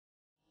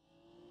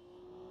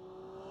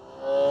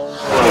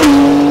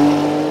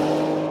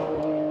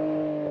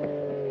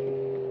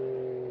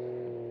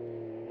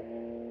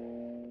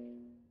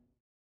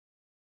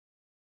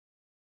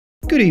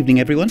Good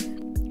evening,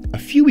 everyone. A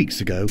few weeks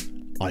ago,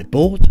 I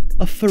bought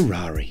a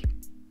Ferrari.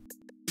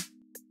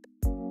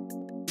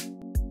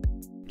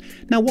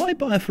 Now, why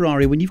buy a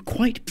Ferrari when you've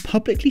quite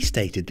publicly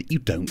stated that you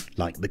don't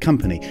like the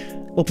company?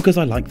 Well, because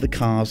I like the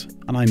cars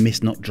and I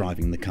miss not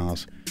driving the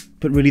cars.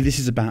 But really, this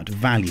is about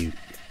value.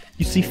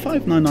 You see,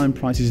 599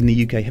 prices in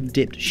the UK have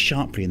dipped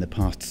sharply in the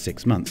past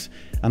 6 months,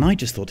 and I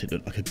just thought it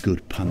looked like a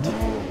good punt.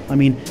 I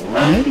mean,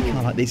 an early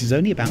car like this is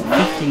only about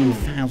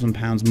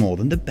 £15,000 more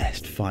than the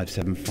best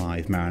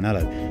 575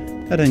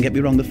 Maranello. Now, don't get me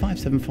wrong, the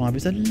 575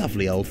 is a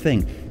lovely old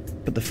thing,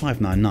 but the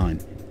 599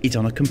 is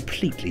on a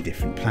completely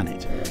different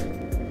planet.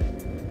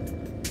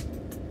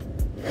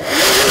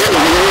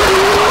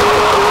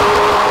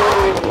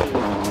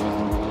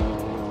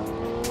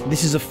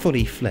 This is a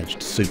fully fledged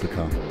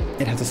supercar.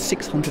 It has a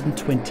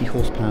 620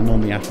 horsepower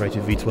normally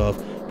aspirated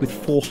V12 with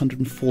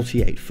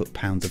 448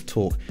 foot-pounds of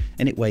torque,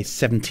 and it weighs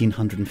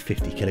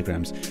 1750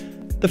 kilograms.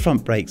 The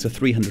front brakes are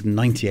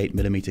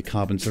 398mm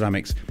carbon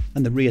ceramics,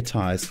 and the rear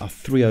tyres are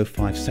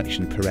 305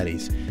 section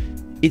Pirellis.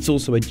 It's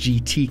also a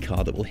GT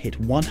car that will hit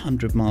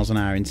 100 miles an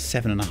hour in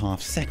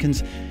 7.5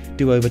 seconds,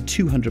 do over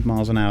 200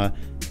 miles an hour,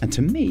 and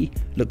to me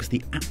looks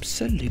the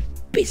absolute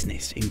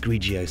business in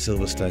Grigio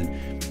Silverstone.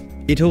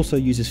 It also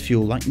uses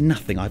fuel like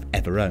nothing I've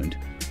ever owned.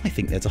 I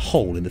think there's a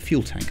hole in the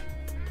fuel tank.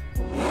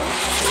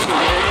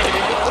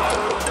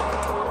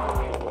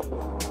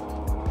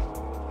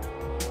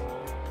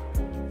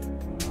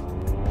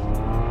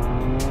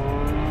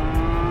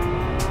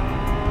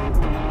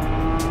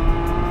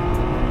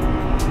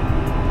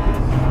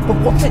 But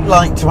what's it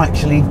like to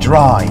actually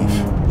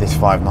drive this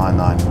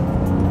 599?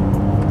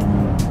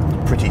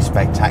 Pretty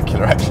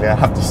spectacular, actually, I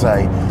have to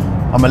say.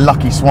 I'm a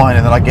lucky swine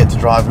in that I get to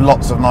drive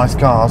lots of nice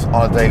cars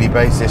on a daily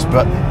basis,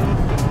 but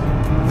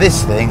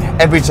this thing,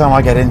 every time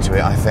I get into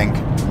it, I think,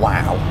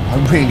 wow. I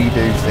really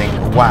do think,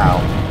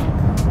 wow.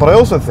 But I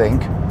also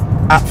think,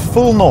 at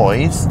full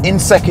noise, in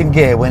second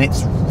gear, when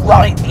it's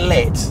right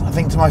lit, I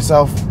think to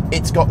myself,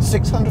 it's got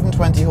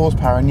 620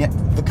 horsepower, and yet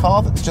the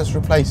car that's just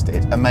replaced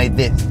it and made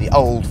this, the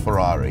old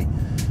Ferrari,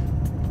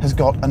 has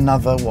got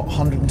another,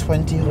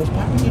 120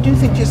 horsepower? And you do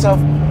think to yourself,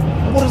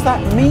 what does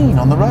that mean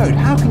on the road?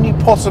 How can you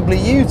possibly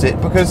use it?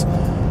 Because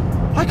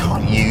I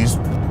can't use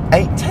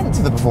 8/10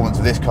 of the performance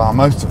of this car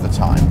most of the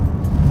time.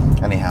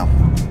 Anyhow,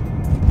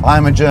 I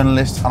am a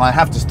journalist and I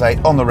have to state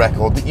on the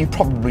record that you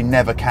probably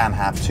never can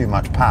have too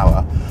much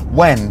power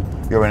when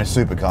you're in a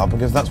supercar,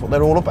 because that's what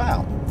they're all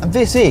about. And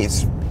this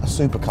is a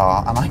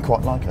supercar, and I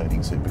quite like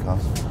owning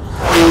supercars.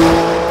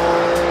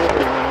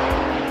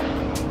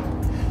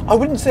 I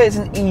wouldn't say it's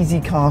an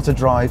easy car to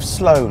drive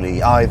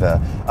slowly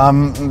either.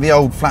 The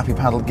old flappy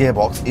paddle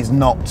gearbox is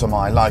not to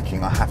my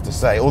liking, I have to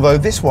say, although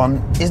this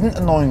one isn't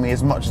annoying me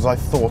as much as I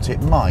thought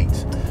it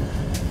might.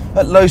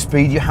 At low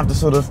speed you have to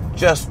sort of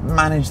just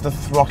manage the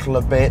throttle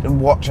a bit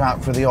and watch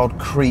out for the odd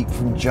creep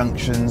from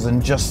junctions,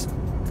 and just,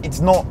 it's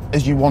not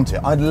as you want it.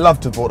 I'd love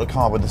to have bought a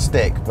car with a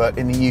stick, but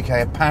in the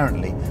UK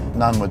apparently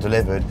none were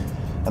delivered.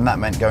 And that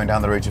meant going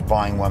down the route of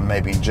buying one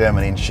maybe in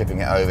Germany and shipping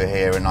it over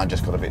here, and I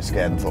just got a bit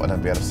scared and thought I'd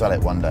never be able to sell it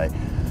one day.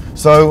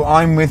 So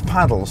I'm with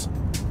paddles.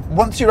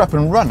 Once you're up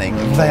and running,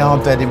 they are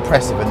dead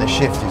impressive, and the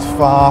shift is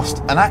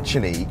fast, and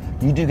actually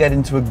you do get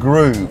into a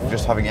groove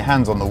just having your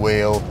hands on the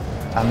wheel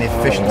and the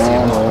efficiency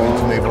of not having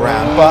to move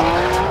around. But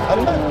I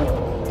don't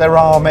know, there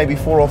are maybe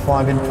 4 or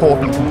 5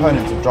 important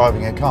components of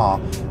driving a car,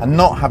 and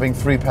not having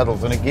 3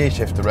 pedals and a gear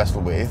shift to wrestle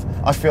with,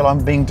 I feel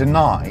I'm being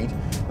denied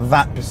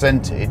that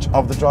percentage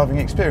of the driving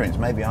experience.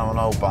 Maybe I'm an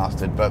old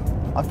bastard, but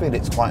I feel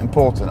it's quite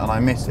important and I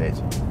miss it.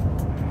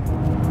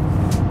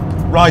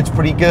 Ride's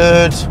pretty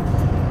good.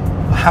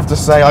 I have to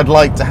say I'd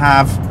like to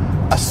have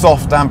a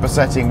soft damper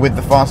setting with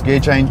the fast gear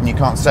change, and you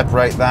can't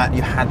separate that.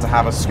 You had to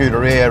have a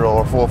Scuderia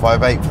or a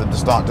 458 for them to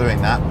start doing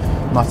that.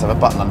 Nice to have a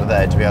button under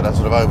there to be able to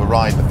sort of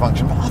override the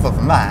function, but other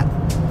than that,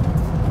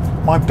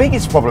 my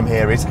biggest problem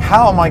here is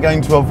how am I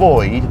going to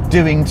avoid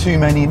doing too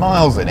many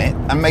miles in it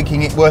and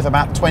making it worth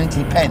about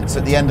 20 pence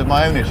at the end of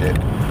my ownership?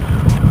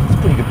 It's a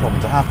pretty good problem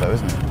to have though,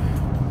 isn't it?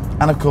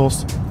 And of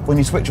course, when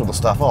you switch all the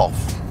stuff off,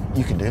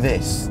 you can do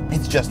this.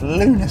 It's just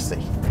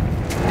lunacy.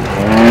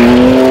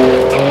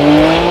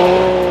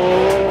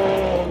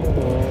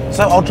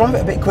 So I'll drive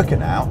it a bit quicker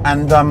now,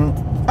 and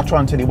I'll try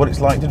and tell you what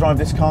it's like to drive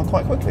this car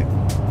quite quickly.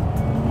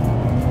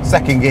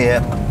 Second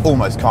gear,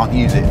 almost can't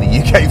use it in the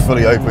UK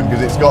fully open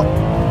because it's got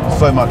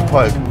so much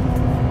poke.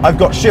 I've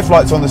got shift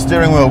lights on the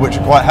steering wheel, which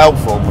are quite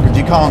helpful because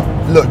you can't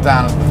look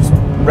down at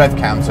the rev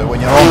counter when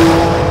you're on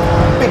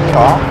it. Big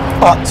car,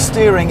 but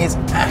steering is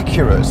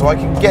accurate, so I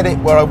can get it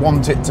where I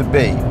want it to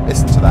be.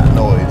 Listen to that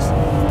noise.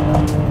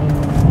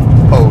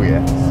 Oh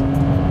yes.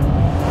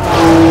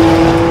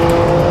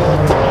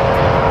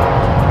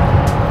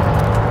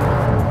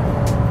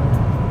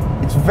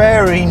 It's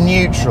very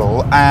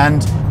neutral,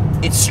 and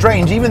it's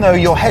strange, even though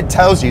your head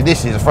tells you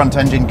this is a front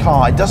engine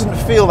car, it doesn't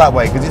feel that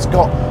way because it's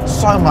got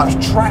so much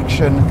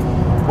traction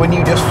when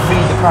you just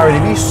feed the power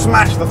in. If you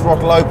smash the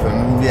throttle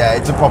open, yeah,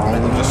 it's a problem,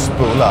 it'll just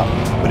spool up.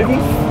 But if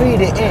you feed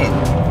it in,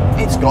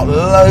 it's got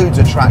loads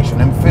of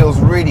traction and feels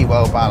really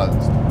well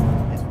balanced.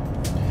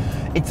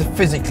 It's a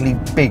physically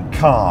big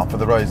car for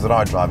the roads that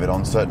I drive it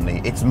on, certainly.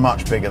 It's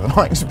much bigger than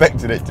I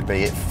expected it to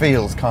be. It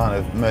feels kind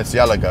of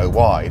Murcielago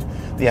wide.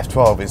 The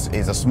F12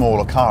 is a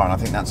smaller car, and I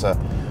think that's a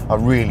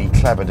really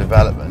clever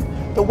development.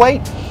 The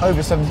weight,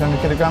 over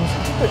 1,700 kilograms,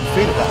 I don't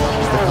feel it that much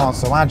because the car's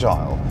so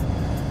agile.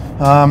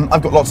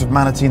 I've got lots of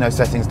Manatino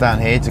settings down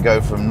here to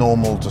go from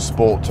normal to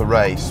sport to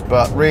race,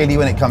 but really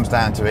when it comes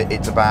down to it,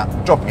 it's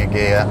about dropping a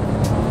gear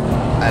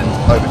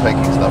and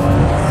overtaking stuff.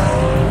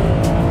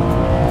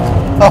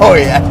 Oh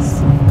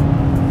yes,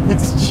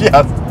 it's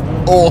just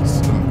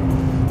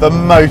awesome. The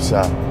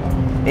motor,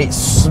 it's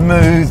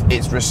smooth,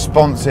 it's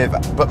responsive,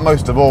 but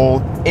most of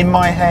all, in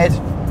my head,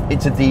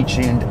 it's a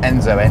detuned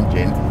Enzo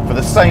engine for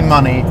the same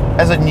money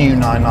as a new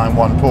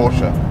 991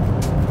 Porsche.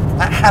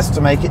 That has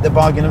to make it the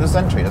bargain of the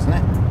century, doesn't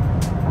it?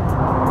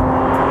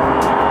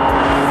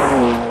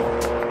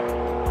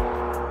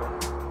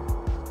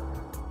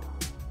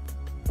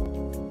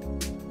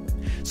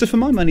 So for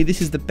my money,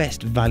 this is the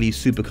best value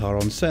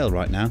supercar on sale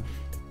right now.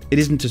 It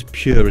isn't as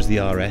pure as the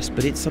RS,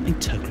 but it's something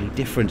totally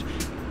different.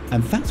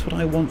 And that's what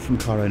I want from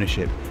car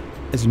ownership,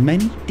 as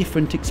many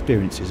different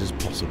experiences as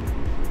possible.